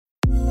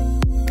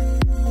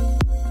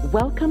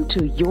Welcome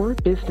to Your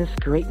Business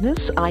Greatness.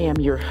 I am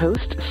your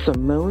host,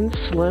 Simone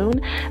Sloan,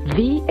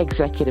 the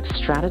executive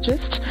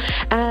strategist.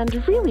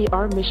 And really,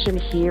 our mission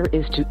here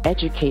is to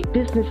educate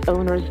business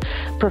owners,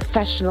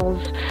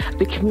 professionals,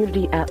 the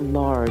community at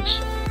large.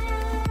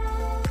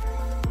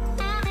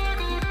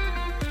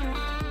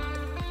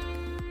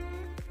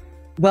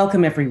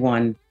 Welcome,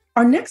 everyone.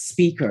 Our next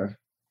speaker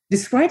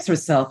describes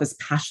herself as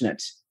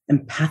passionate,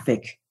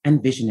 empathic,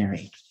 and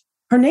visionary.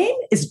 Her name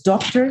is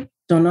Dr.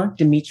 Donna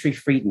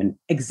Dimitri-Friedman,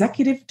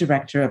 Executive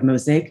Director of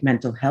Mosaic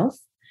Mental Health,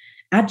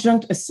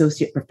 Adjunct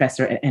Associate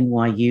Professor at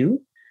NYU,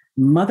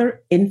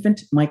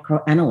 Mother-Infant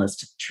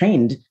Microanalyst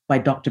trained by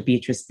Dr.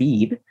 Beatrice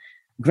Beebe,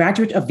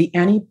 graduate of the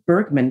Annie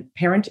Bergman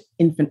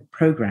Parent-Infant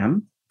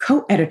Program,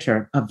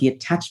 co-editor of the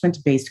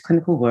Attachment-Based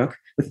Clinical Work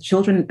with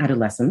Children and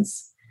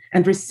Adolescents,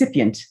 and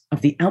recipient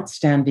of the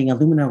Outstanding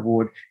Illumina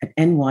Award at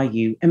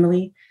NYU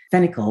Emily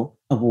Fennikel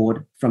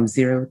Award from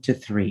 0 to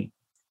 3.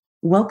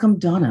 Welcome,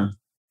 Donna.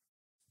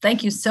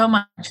 Thank you so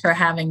much for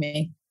having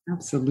me.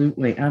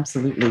 Absolutely.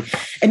 Absolutely.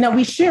 And now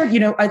we shared,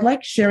 I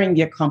like sharing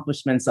the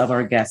accomplishments of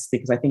our guests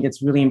because I think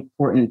it's really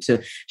important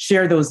to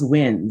share those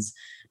wins.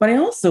 But I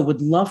also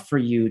would love for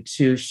you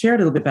to share a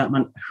little bit about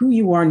who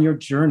you are in your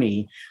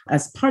journey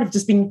as part of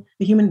just being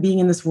a human being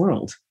in this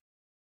world.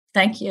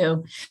 Thank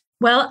you.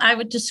 Well, I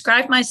would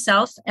describe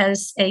myself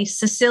as a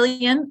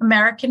Sicilian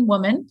American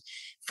woman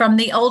from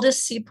the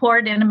oldest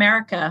seaport in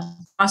America,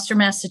 Gloucester,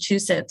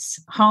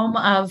 Massachusetts, home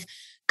of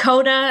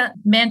Coda,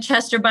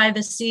 Manchester by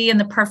the Sea, and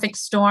The Perfect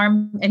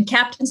Storm, and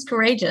Captain's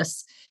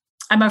Courageous.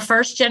 I'm a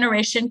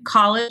first-generation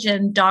college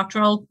and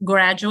doctoral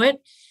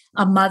graduate,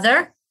 a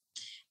mother,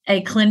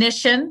 a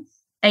clinician,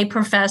 a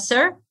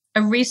professor,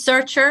 a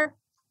researcher,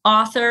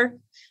 author,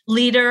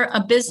 leader,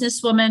 a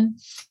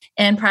businesswoman,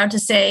 and proud to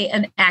say,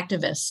 an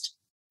activist.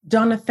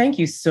 Donna, thank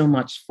you so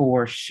much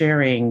for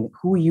sharing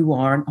who you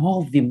are and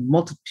all the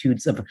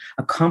multitudes of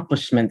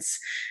accomplishments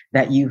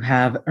that you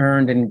have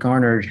earned and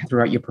garnered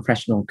throughout your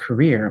professional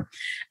career.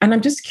 And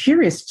I'm just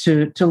curious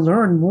to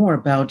learn more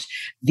about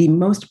the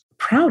most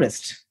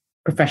proudest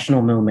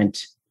professional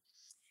moment.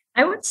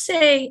 I would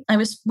say I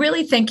was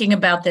really thinking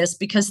about this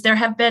because there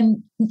have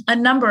been a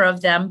number of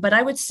them, but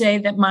I would say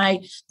that my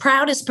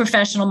proudest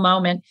professional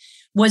moment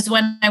was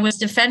when I was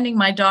defending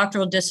my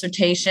doctoral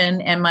dissertation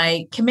and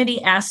my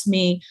committee asked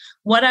me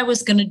what I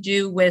was going to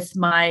do with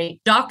my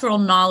doctoral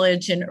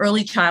knowledge in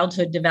early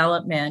childhood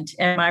development.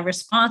 And my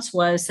response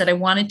was that I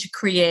wanted to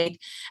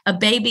create a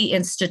baby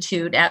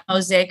institute at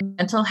Mosaic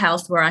Mental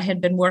Health, where I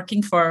had been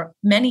working for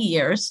many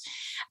years,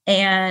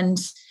 and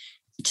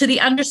to the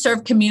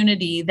underserved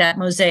community that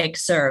Mosaic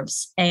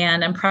serves.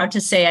 And I'm proud to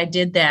say I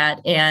did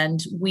that.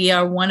 And we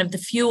are one of the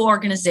few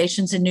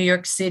organizations in New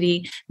York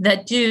City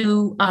that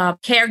do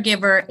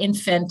caregiver,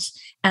 infant,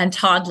 and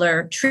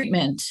toddler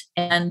treatment.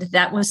 And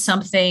that was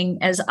something,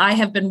 as I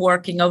have been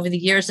working over the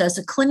years as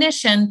a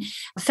clinician,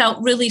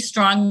 felt really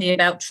strongly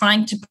about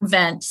trying to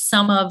prevent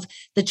some of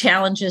the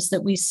challenges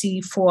that we see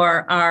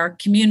for our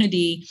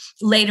community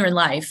later in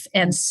life.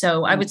 And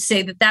so I would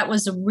say that that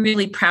was a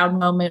really proud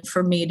moment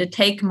for me to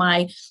take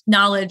my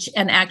knowledge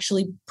and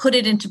actually put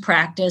it into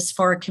practice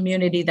for a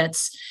community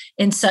that's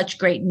in such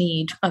great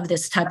need of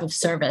this type of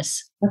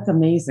service. That's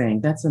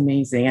amazing. That's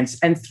amazing.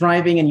 And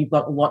thriving, and you've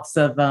got lots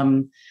of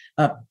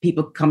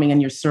people coming and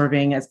you're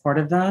serving as part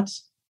of that?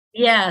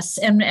 Yes.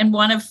 And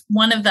one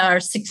of our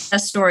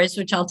success stories,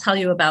 which I'll tell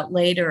you about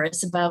later,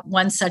 is about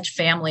one such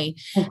family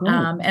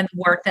and the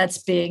work that's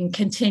being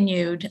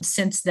continued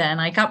since then.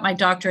 I got my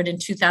doctorate in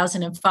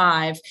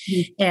 2005.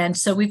 And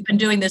so we've been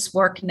doing this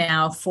work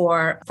now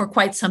for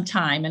quite some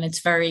time. And it's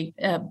very,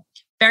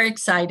 very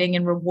exciting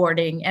and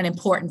rewarding and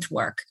important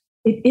work.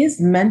 It is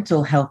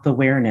Mental Health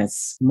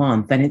Awareness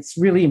Month, and it's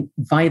really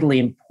vitally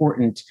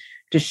important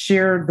to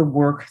share the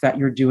work that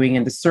you're doing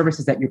and the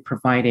services that you're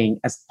providing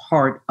as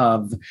part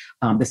of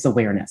this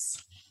awareness.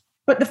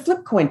 But the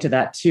flip coin to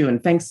that too,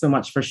 and thanks so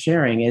much for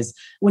sharing, is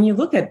when you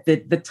look at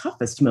the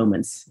toughest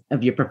moments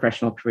of your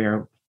professional career,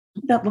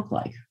 what did that look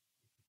like?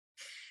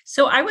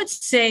 So I would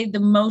say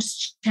the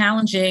most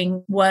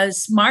challenging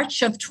was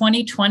March of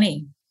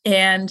 2020.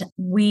 And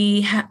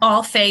we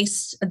all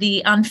faced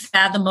the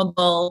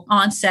unfathomable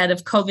onset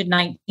of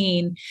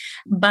COVID-19.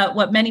 But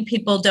what many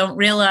people don't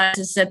realize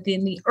is that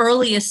in the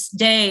earliest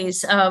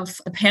days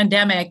of the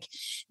pandemic,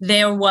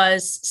 there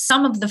was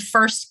some of the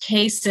first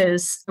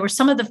cases of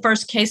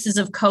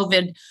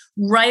COVID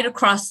right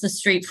across the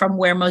street from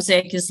where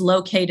Mosaic is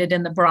located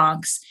in the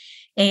Bronx.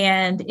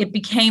 And it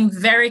became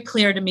very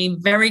clear to me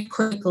very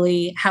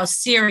quickly how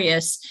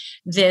serious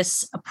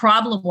this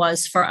problem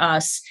was for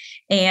us.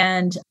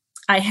 And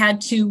I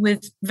had to,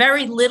 with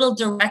very little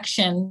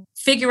direction,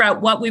 figure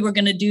out what we were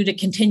going to do to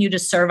continue to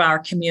serve our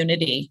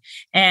community.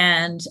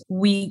 And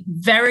we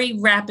very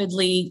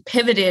rapidly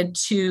pivoted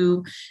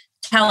to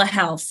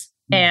telehealth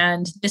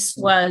And this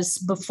was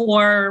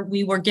before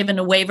we were given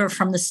a waiver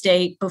from the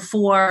state,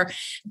 before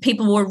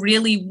people were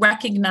really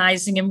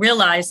recognizing and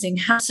realizing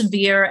how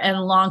severe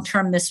and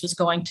long-term this was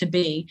going to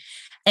be.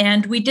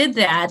 And we did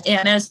that.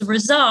 And as a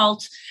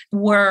result,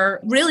 we're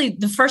really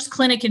the first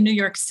clinic in New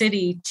York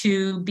City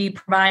to be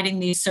providing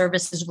these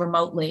services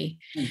remotely.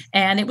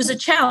 And it was a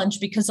challenge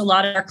because a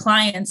lot of our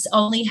clients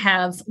only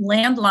have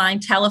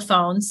landline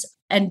telephones,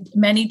 and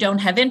many don't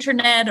have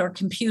internet or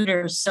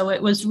computers. So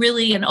it was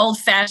really an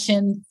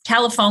old-fashioned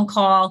telephone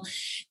call,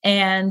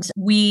 and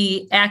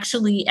we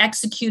actually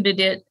executed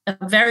it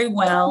very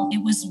well.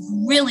 It was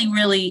really,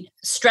 really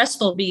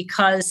stressful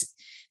because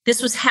this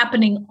was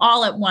happening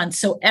all at once.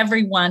 So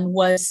everyone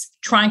was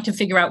trying to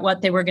figure out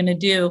what they were going to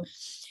do.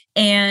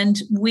 And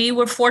we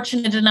were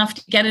fortunate enough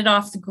to get it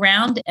off the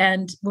ground,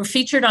 and were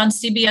featured on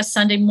CBS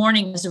Sunday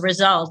Morning as a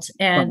result.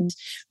 And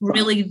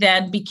really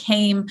then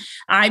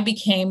I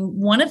became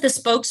one of the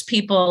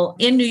spokespeople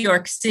in New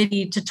York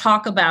City to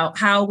talk about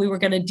how we were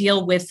going to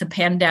deal with the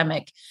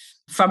pandemic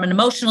from an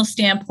emotional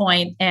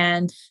standpoint.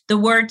 And the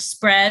word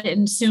spread,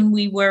 and soon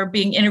we were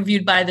being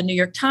interviewed by the New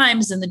York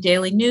Times and the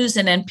Daily News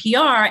and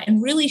NPR,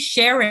 and really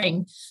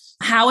sharing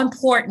how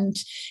important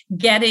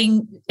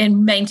getting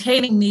and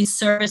maintaining these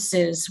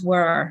services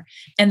were.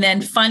 And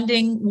then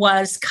funding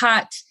was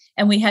cut,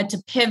 and we had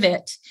to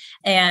pivot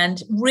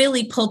and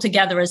really pull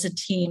together as a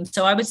team.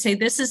 So I would say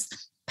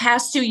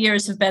past 2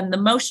 years have been the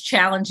most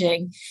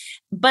challenging,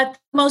 but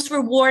most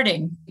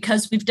rewarding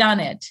because we've done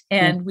it,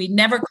 and we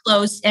never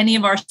closed any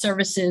of our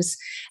services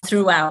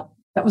throughout.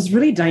 That was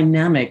really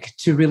dynamic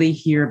to really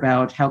hear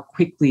about how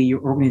quickly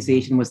your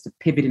organization was to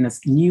pivot in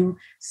this new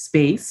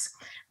space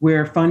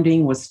where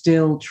funding was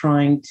still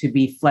trying to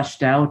be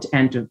fleshed out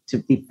and to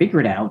be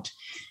figured out.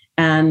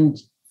 And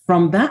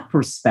from that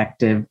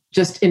perspective,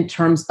 just in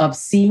terms of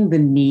seeing the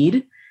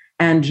need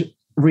and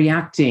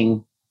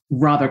reacting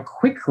rather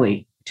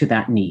quickly to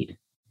that need.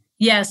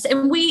 Yes.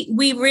 And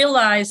we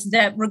realized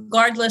that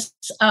regardless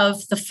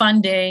of the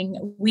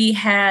funding, we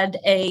had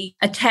a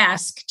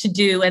task to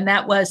do, and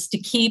that was to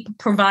keep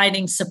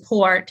providing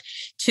support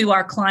to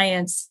our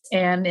clients.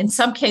 And in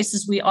some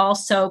cases, we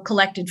also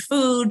collected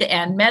food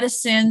and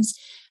medicines.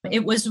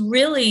 It was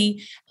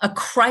really a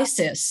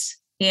crisis,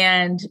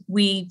 and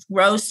we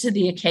rose to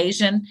the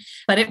occasion,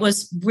 but it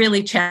was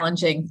really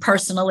challenging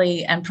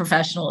personally and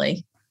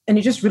professionally. And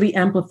it just really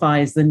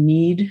amplifies the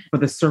need for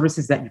the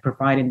services that you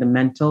provide in the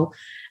mental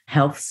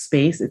health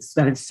space.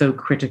 That is so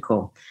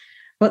critical.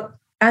 But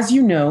as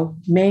you know,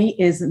 May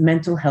is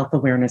Mental Health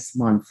Awareness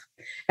Month.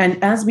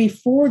 And as we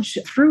forge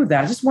through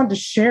that, I just wanted to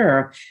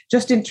share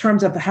just in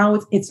terms of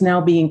how it's now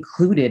being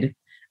included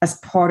as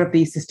part of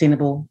the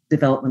Sustainable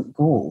Development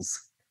Goals.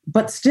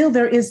 But still,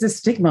 there is this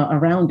stigma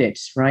around it,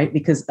 right?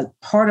 Because a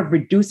part of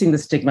reducing the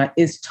stigma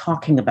is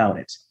talking about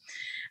it.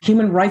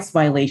 Human rights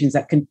violations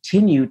that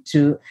continue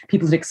to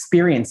people's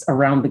experience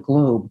around the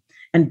globe,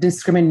 and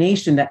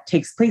discrimination that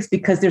takes place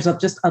because there's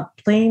just a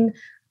plain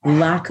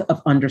lack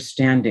of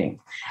understanding.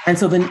 And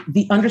so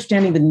the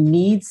understanding the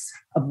needs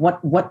of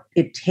what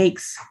it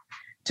takes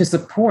to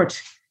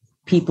support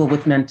people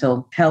with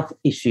mental health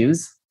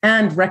issues,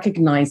 and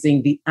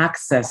recognizing the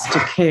access to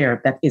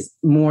care that is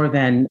more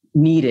than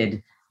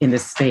needed in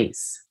this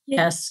space.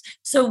 Yes.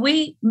 So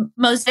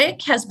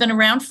Mosaic has been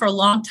around for a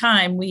long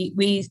time.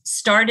 We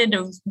started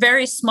a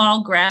very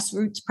small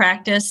grassroots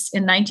practice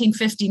in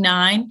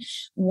 1959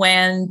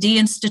 when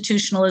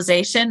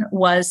deinstitutionalization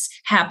was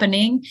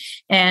happening,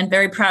 and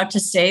very proud to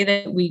say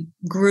that we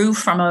grew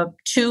from a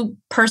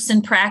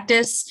 2-person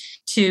practice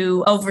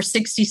to over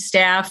 60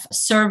 staff,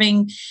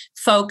 serving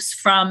folks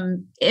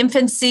from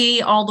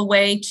infancy all the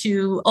way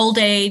to old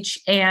age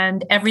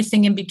and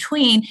everything in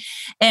between.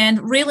 And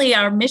really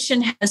our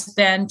mission has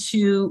been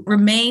to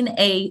remain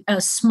a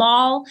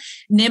small,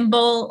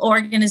 nimble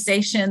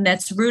organization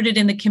that's rooted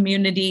in the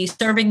community,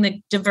 serving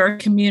the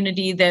diverse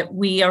community that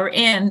we are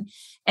in,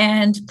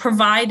 and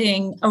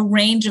providing a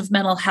range of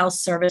mental health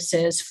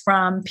services,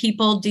 from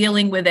people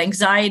dealing with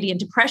anxiety and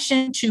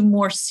depression to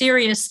more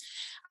serious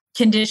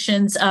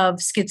conditions of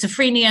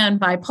schizophrenia and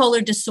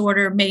bipolar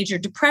disorder, major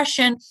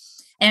depression.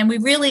 And we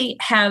really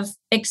have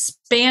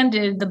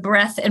expanded the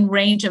breadth and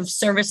range of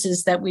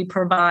services that we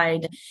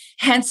provide.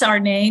 Hence our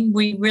name.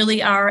 We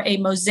really are a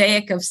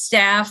mosaic of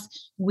staff.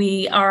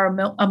 We are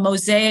a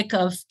mosaic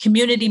of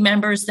community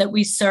members that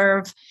we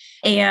serve.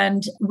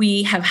 And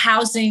we have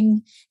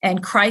housing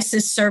and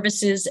crisis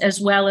services,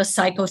 as well as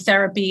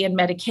psychotherapy and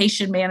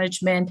medication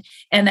management.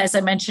 And as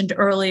I mentioned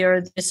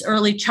earlier, this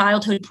early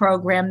childhood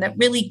program that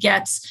really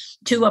gets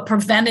to a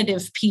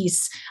preventative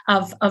piece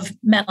of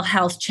mental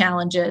health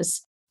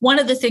challenges. One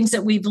of the things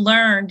that we've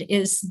learned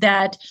is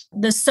that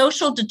the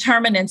social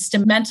determinants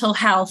to mental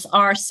health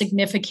are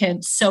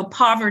significant. So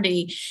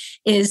poverty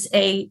is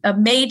a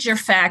major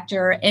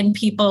factor in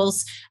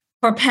people's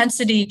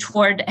propensity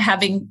toward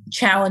having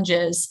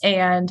challenges.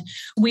 And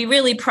we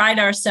really pride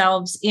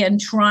ourselves in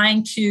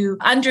trying to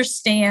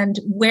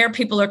understand where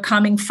people are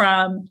coming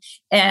from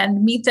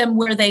and meet them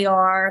where they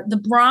are. The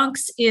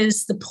Bronx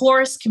is the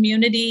poorest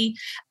community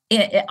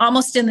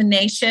almost in the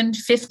nation.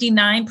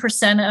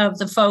 59% of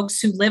the folks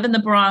who live in the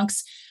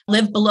Bronx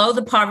live below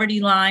the poverty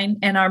line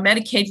and are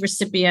Medicaid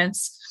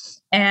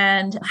recipients.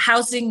 And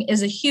housing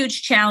is a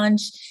huge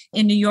challenge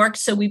in New York.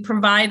 So we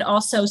provide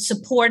also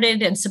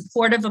supported and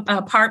supportive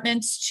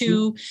apartments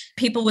to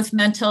people with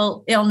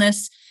mental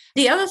illness.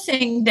 The other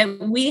thing that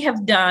we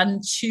have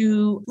done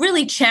to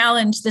really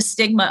challenge the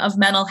stigma of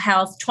mental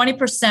health,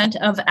 20%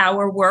 of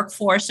our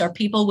workforce are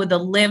people with a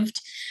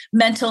lived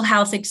mental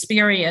health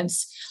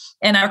experience.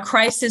 And our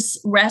crisis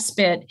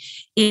respite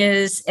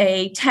is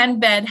a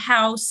 10-bed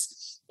house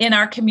in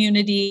our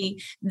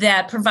community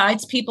that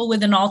provides people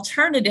with an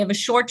alternative, a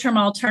short-term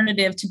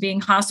alternative to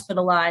being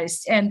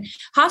hospitalized. And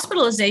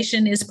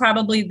hospitalization is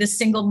probably the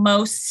single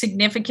most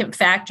significant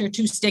factor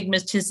to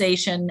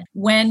stigmatization.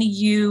 When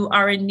you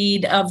are in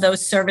need of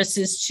those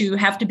services, to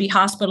have to be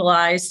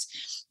hospitalized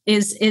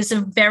is a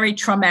very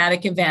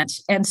traumatic event.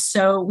 And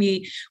so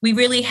we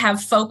really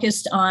have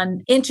focused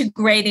on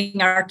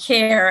integrating our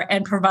care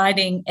and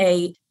providing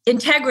a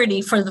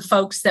integrity for the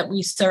folks that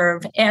we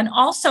serve, and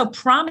also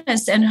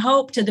promise and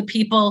hope to the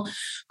people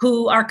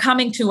who are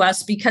coming to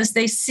us, because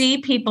they see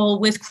people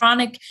with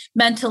chronic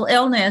mental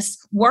illness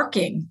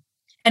working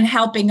and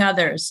helping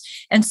others.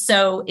 And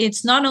so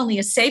it's not only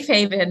a safe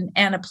haven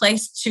and a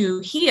place to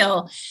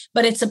heal,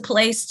 but it's a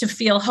place to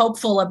feel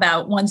hopeful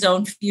about one's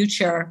own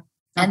future.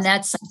 And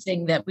that's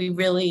something that we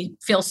really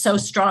feel so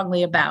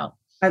strongly about.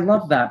 I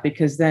love that,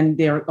 because then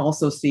they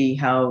also see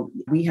how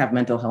we have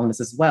mental illness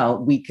as well.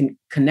 We can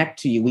connect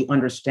to you. We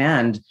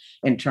understand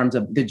in terms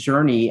of the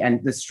journey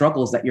and the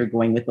struggles that you're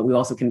going with, but we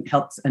also can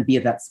help and be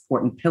that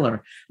support and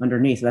pillar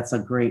underneath. So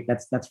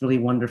that's really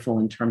wonderful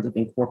in terms of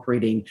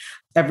incorporating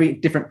every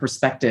different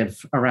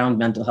perspective around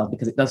mental health,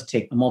 because it does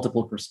take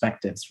multiple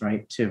perspectives,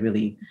 right, to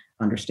really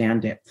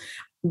understand it.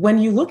 When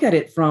you look at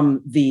it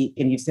from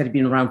and you've said it's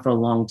been around for a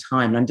long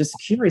time, and I'm just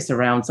curious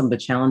around some of the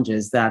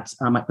challenges that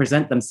might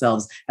present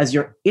themselves as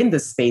you're in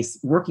this space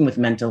working with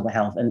mental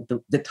health and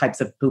the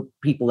types of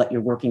people that you're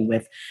working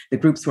with, the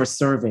groups who are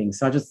serving.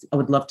 So I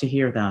would love to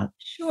hear that.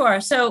 Sure.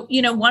 So,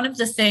 one of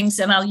the things,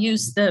 and I'll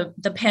use the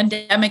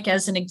pandemic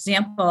as an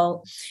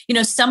example,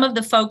 some of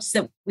the folks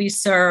that we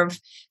serve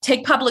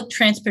take public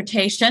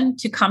transportation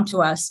to come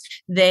to us.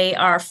 They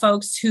are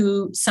folks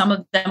who, some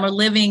of them are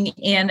living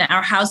in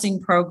our housing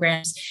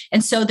programs.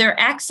 And so their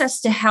access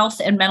to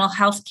health and mental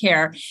health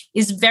care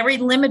is very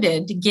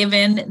limited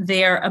given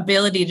their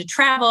ability to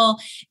travel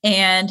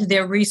and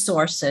their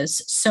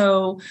resources.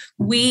 So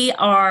we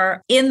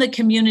are in the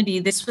community.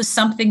 This was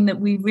something that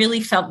we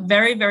really felt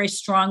very, very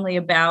strongly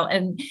about.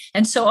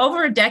 And so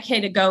over a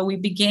decade ago, we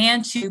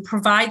began to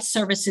provide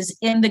services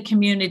in the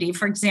community.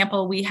 For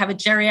example, we have a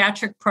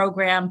geriatric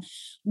program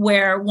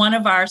where one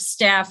of our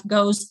staff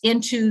goes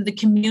into the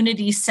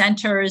community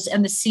centers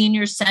and the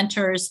senior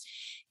centers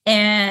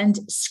and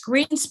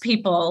screens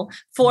people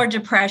for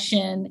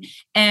depression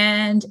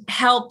and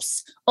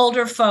helps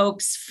older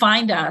folks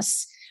find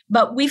us,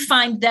 but we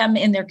find them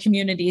in their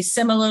communities.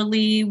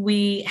 Similarly,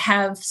 we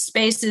have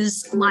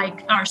spaces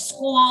like our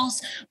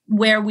schools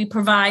where we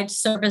provide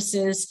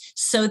services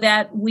so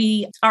that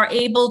we are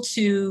able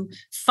to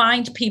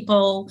find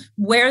people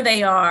where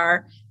they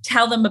are,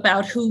 tell them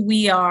about who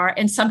we are,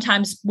 and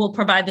sometimes we'll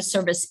provide the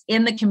service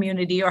in the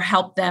community or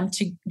help them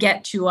to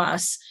get to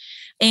us.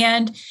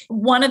 And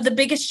one of the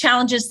biggest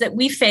challenges that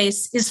we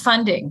face is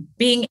funding,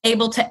 being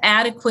able to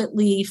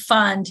adequately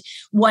fund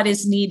what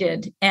is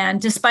needed. And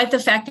despite the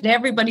fact that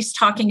everybody's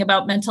talking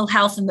about mental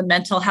health and the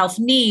mental health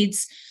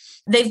needs,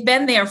 they've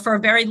been there for a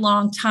very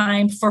long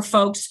time for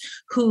folks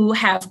who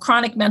have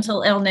chronic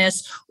mental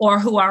illness or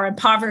who are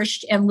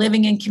impoverished and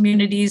living in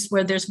communities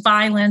where there's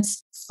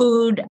violence,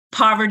 food,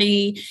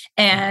 poverty,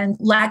 and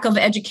lack of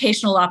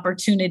educational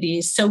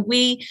opportunities. So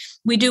we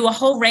do a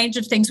whole range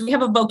of things. We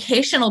have a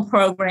vocational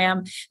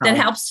program that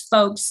helps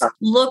folks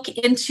look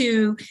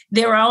into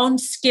their own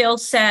skill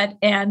set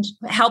and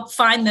help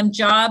find them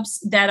jobs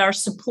that are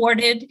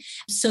supported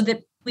so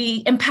that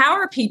we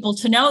empower people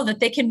to know that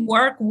they can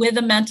work with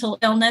a mental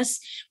illness.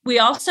 We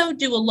also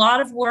do a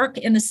lot of work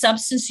in the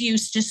substance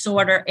use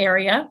disorder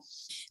area.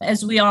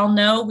 As we all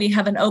know, we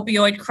have an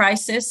opioid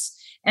crisis.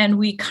 And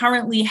we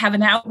currently have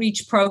an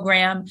outreach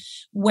program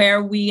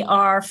where we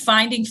are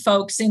finding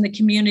folks in the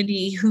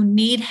community who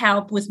need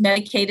help with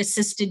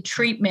Medicaid-assisted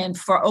treatment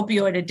for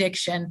opioid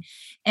addiction.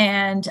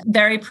 And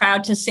very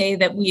proud to say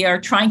that we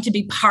are trying to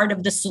be part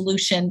of the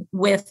solution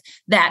with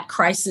that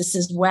crisis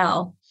as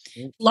well.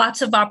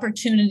 Lots of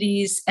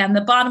opportunities. And the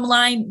bottom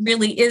line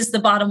really is the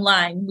bottom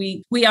line.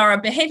 We are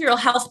a behavioral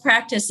health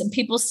practice, and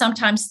people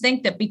sometimes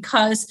think that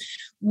because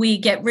we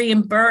get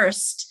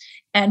reimbursed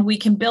and we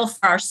can bill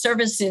for our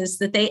services,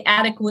 that they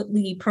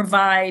adequately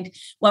provide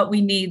what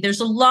we need. There's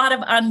a lot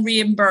of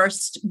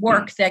unreimbursed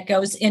work that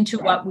goes into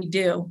what we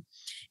do.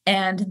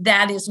 And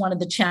that is one of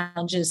the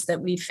challenges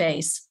that we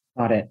face.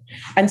 Got it.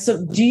 And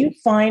so do you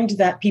find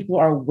that people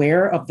are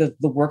aware of the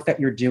work that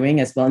you're doing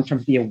as well in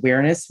terms of the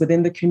awareness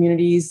within the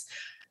communities?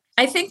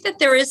 I think that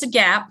there is a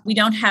gap. We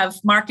don't have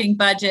marketing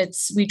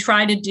budgets. We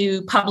try to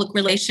do public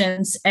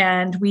relations,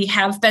 and we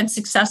have been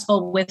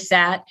successful with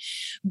that.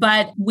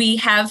 But we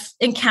have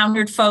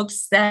encountered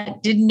folks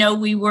that didn't know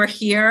we were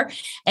here,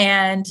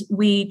 and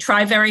we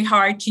try very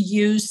hard to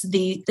use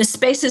the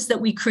spaces that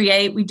we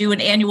create. We do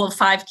an annual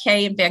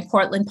 5K in Van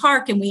Cortlandt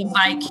Park, and we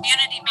invite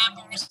community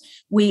members.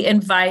 We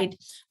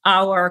invite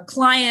our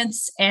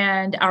clients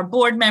and our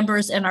board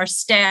members and our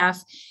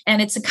staff. And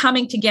it's a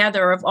coming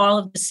together of all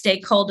of the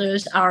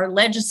stakeholders, our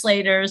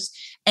legislators,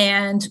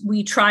 and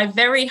we try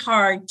very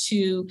hard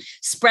to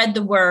spread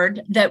the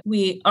word that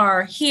we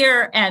are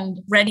here and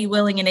ready,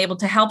 willing, and able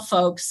to help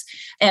folks.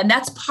 And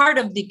that's part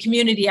of the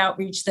community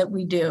outreach that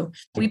we do.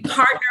 We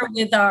partner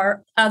with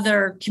our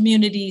other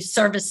community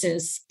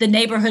services, the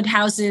neighborhood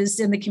houses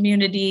in the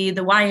community,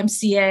 the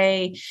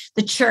YMCA,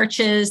 the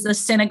churches, the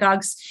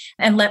synagogues,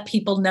 and let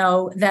people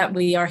know that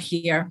we are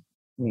here.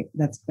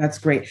 That's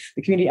great.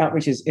 The community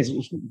outreach is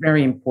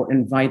very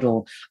important,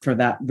 vital for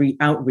that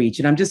outreach.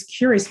 And I'm just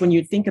curious, when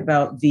you think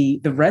about the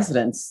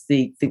residents,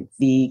 the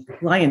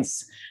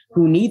clients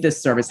who need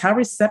this service, how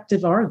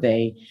receptive are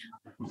they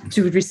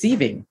to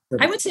receiving?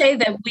 I would say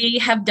that we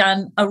have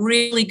done a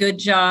really good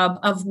job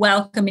of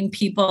welcoming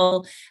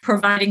people,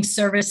 providing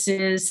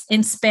services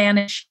in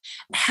Spanish,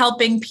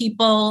 helping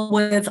people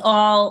with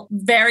all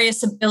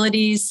various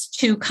abilities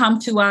to come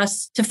to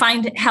us to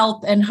find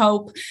help and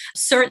hope.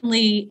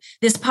 Certainly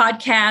this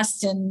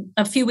podcast, and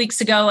a few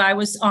weeks ago, I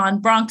was on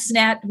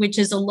BronxNet, which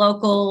is a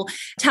local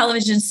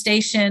television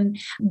station.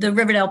 The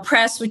Riverdale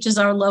Press, which is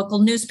our local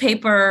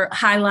newspaper,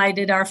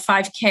 highlighted our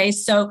 5K.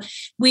 So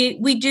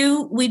we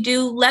do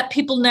let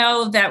people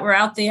know that we're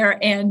out there,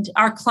 and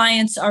our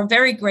clients are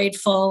very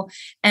grateful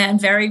and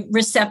very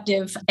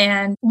receptive.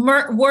 And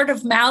word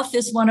of mouth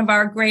is one of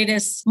our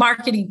greatest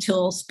marketing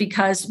tools,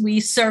 because we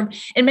serve,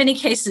 in many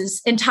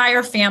cases,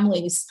 entire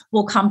families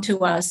will come to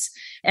us.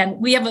 And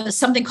we have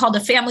something called a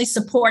family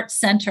support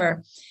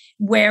center,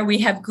 where we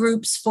have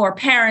groups for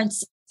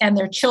parents and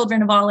their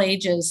children of all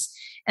ages.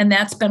 And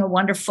that's been a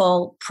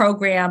wonderful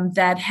program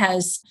that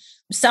has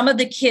some of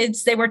the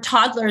kids, they were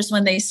toddlers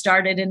when they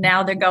started, and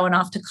now they're going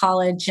off to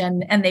college,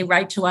 and they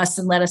write to us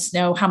and let us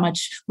know how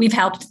much we've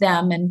helped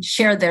them and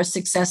share their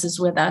successes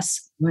with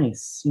us.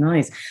 Nice.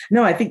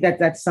 No, I think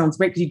that sounds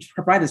great, because you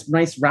provide this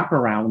nice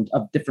wraparound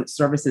of different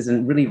services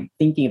and really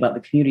thinking about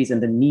the communities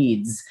and the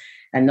needs,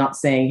 and not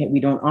saying, hey, we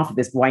don't offer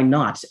this, why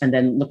not? And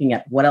then looking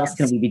at what else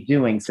can we be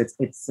doing. So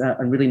it's a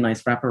really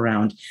nice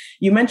wraparound.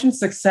 You mentioned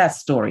success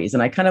stories,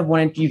 and I kind of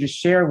wanted you to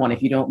share one,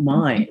 if you don't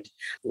mind,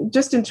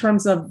 just in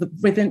terms of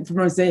within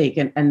Mosaic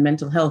and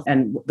mental health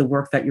and the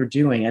work that you're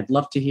doing. I'd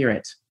love to hear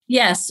it.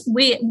 Yes,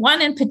 one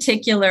in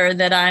particular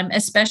that I'm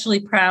especially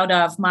proud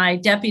of, my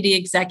Deputy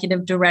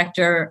Executive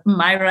Director,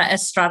 Mayra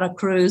Estrada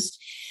Cruz,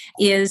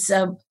 is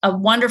a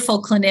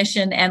wonderful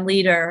clinician and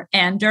leader.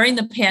 And during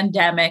the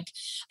pandemic,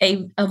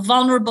 a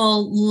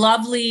vulnerable,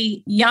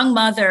 lovely young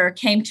mother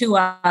came to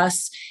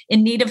us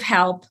in need of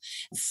help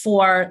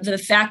for the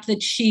fact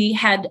that she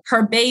had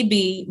her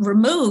baby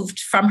removed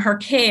from her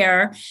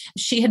care.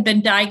 She had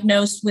been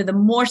diagnosed with a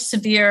more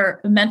severe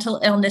mental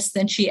illness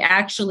than she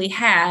actually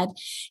had.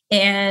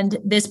 And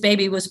this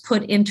baby was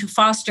put into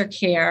foster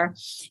care,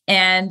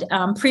 and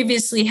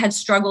previously had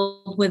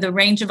struggled with a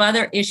range of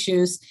other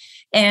issues.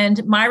 And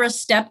Mayra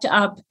stepped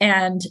up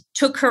and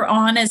took her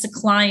on as a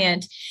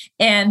client.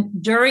 And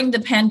during the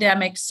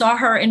pandemic, saw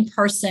her in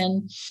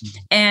person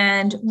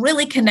and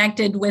really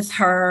connected with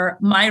her.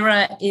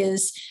 Mayra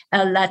is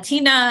a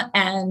Latina,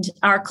 and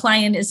our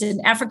client is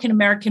an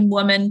African-American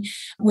woman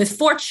with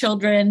 4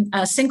 children,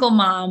 a single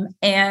mom.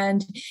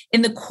 And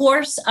in the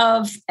course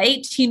of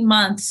 18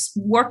 months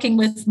working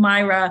with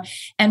Mayra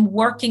and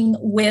working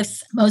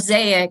with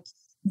Mosaic,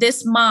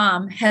 this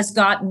mom has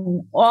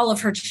gotten all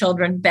of her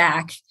children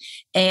back.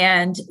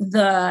 And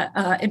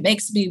it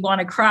makes me want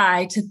to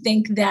cry to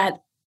think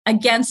that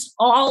against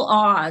all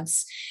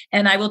odds,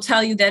 and I will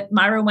tell you that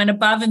Mayra went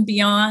above and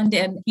beyond,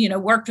 and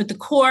worked with the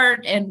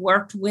court and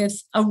worked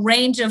with a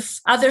range of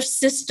other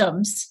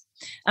systems,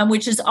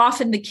 which is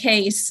often the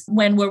case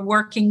when we're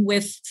working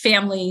with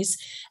families.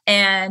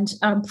 And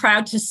I'm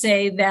proud to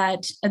say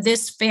that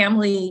this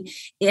family,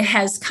 it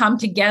has come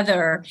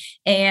together,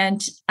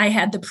 and I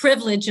had the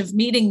privilege of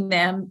meeting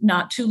them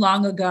not too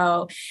long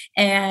ago.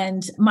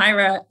 And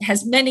Mayra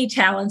has many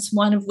talents,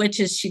 one of which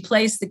is she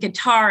plays the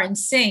guitar and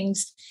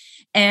sings.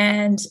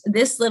 And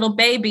this little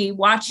baby,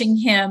 watching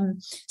him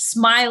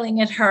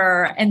smiling at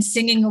her and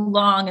singing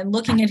along and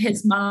looking at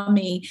his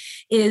mommy,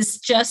 is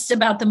just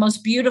about the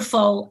most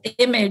beautiful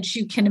image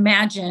you can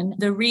imagine.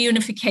 The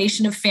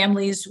reunification of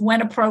families,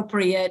 when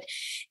appropriate,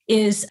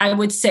 is, I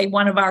would say,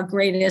 one of our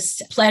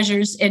greatest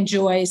pleasures and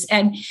joys.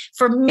 And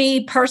for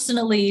me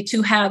personally,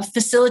 to have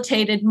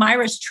facilitated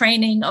Mayra's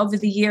training over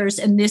the years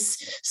in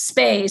this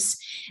space,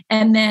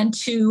 and then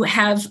to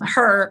have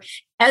her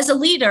as a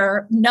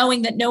leader,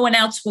 knowing that no one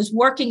else was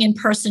working in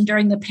person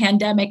during the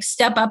pandemic,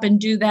 step up and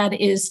do that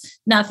is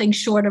nothing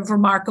short of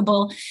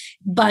remarkable.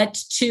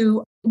 But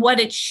what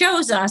it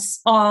shows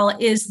us all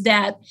is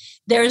that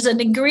there's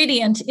an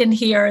ingredient in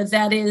here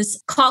that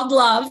is called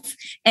love.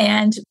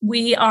 And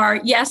we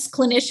are, yes,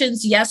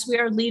 clinicians. Yes, we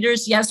are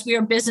leaders. Yes, we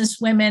are business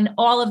women,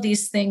 all of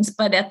these things.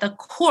 But at the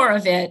core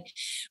of it,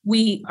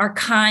 we are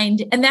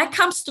kind. And that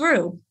comes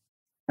through.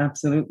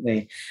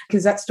 Absolutely.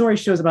 Because that story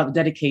shows about the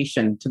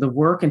dedication to the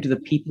work and to the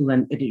people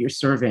that you're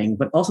serving,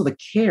 but also the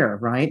care,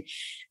 right?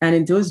 And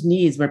in those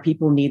needs where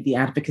people need the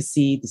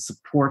advocacy, the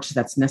support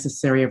that's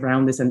necessary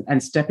around this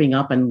and stepping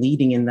up and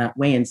leading in that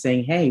way and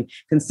saying, hey,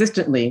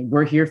 consistently,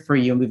 we're here for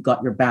you and we've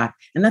got your back.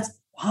 And that's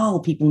all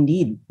people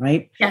need,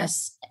 right?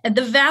 Yes.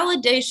 The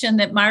validation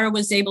that Myra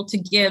was able to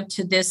give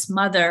to this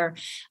mother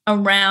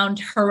around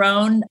her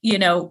own,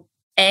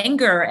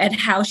 anger at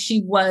how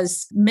she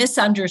was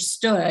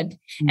misunderstood.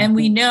 Mm-hmm. And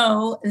we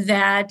know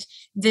that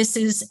this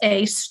is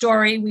a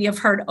story we have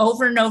heard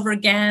over and over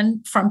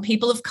again from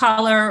people of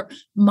color,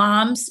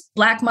 moms,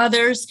 Black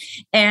mothers,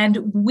 and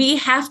we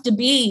have to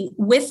be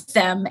with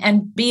them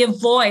and be a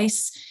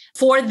voice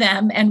for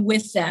them and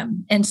with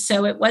them. And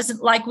so it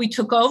wasn't like we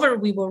took over,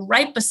 we were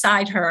right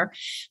beside her,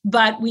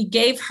 but we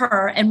gave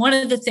her. And one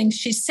of the things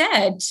she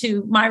said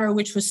to Myra,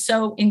 which was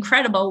so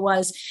incredible,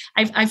 was,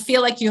 I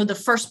feel like you're the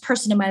first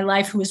person in my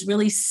life who has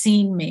really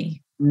seen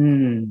me.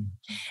 Mm.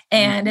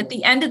 And at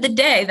the end of the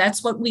day,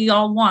 that's what we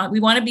all want. We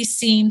want to be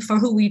seen for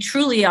who we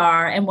truly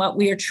are and what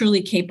we are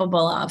truly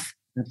capable of.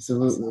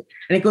 Absolutely.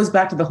 And it goes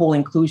back to the whole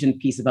inclusion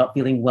piece about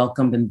feeling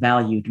welcomed and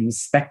valued and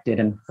respected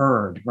and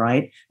heard,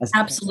 right?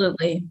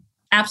 Absolutely.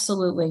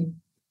 Absolutely.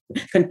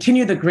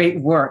 Continue the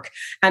great work.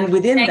 And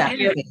within that,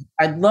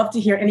 I'd love to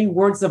hear any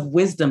words of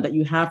wisdom that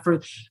you have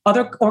for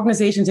other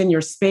organizations in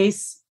your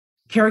space,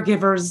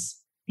 caregivers.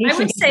 I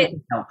would say,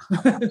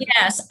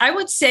 yes, I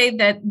would say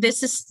that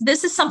this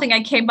is something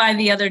I came by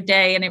the other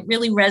day and it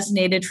really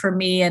resonated for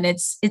me. And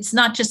it's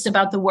not just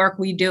about the work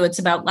we do, it's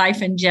about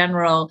life in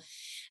general.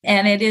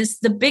 And it is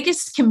the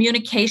biggest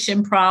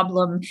communication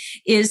problem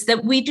is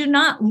that we do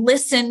not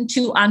listen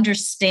to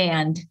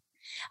understand.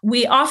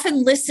 We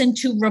often listen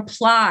to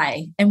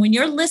reply. And when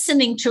you're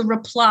listening to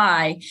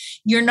reply,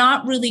 you're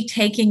not really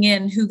taking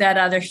in who that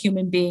other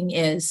human being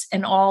is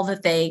and all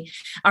that they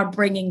are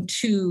bringing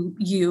to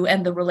you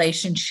and the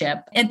relationship.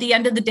 At the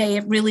end of the day,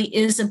 it really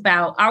is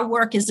about, our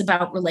work is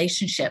about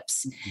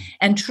relationships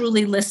and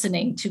truly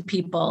listening to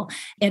people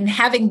and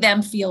having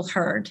them feel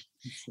heard.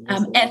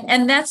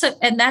 And that's a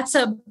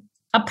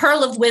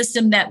pearl of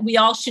wisdom that we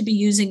all should be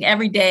using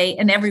every day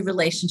in every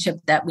relationship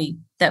that we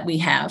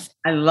have.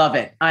 I love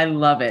it. I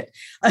love it.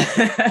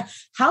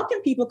 How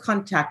can people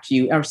contact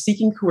you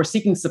who are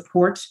seeking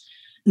support,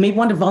 may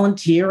want to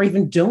volunteer or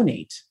even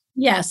donate?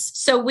 Yes.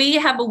 So we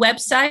have a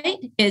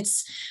website.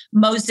 It's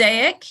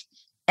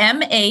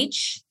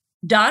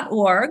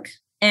mosaicmh.org.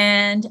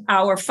 And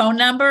our phone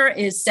number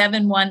is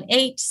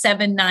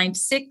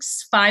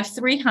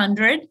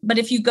 718-796-5300. But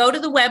if you go to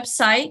the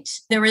website,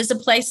 there is a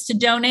place to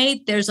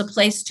donate. There's a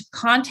place to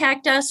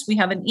contact us. We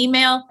have an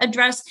email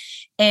address.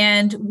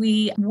 And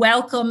we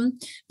welcome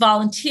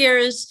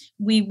volunteers,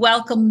 we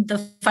welcome the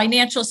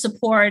financial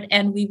support,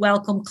 and we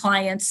welcome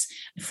clients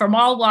from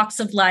all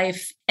walks of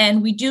life.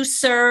 And we do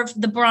serve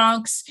the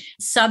Bronx,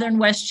 Southern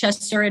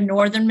Westchester, and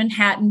Northern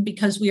Manhattan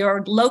because we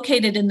are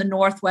located in the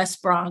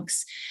Northwest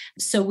Bronx.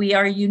 So we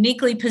are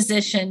uniquely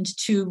positioned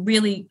to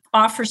really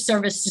offer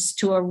services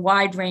to a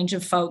wide range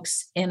of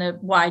folks in a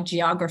wide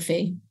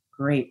geography.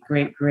 Great.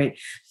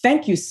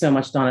 Thank you so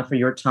much, Donna, for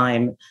your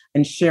time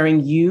and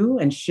sharing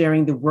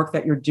the work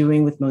that you're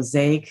doing with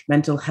Mosaic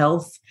Mental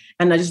Health.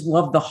 And I just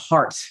love the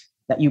heart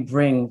that you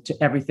bring to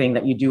everything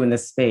that you do in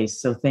this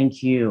space. So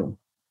thank you.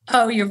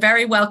 Oh, you're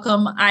very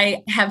welcome.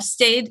 I have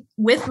stayed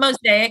with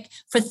Mosaic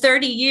for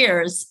 30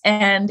 years,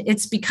 and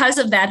it's because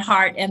of that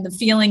heart and the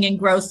feeling and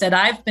growth that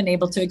I've been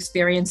able to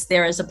experience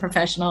there as a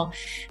professional.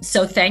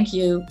 So thank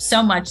you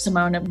so much,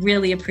 Simone. I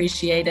really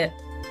appreciate it.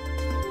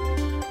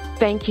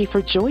 Thank you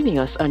for joining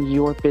us on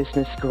Your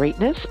Business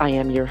Greatness. I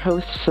am your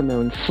host,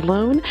 Simone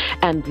Sloan,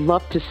 and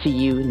love to see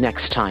you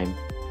next time.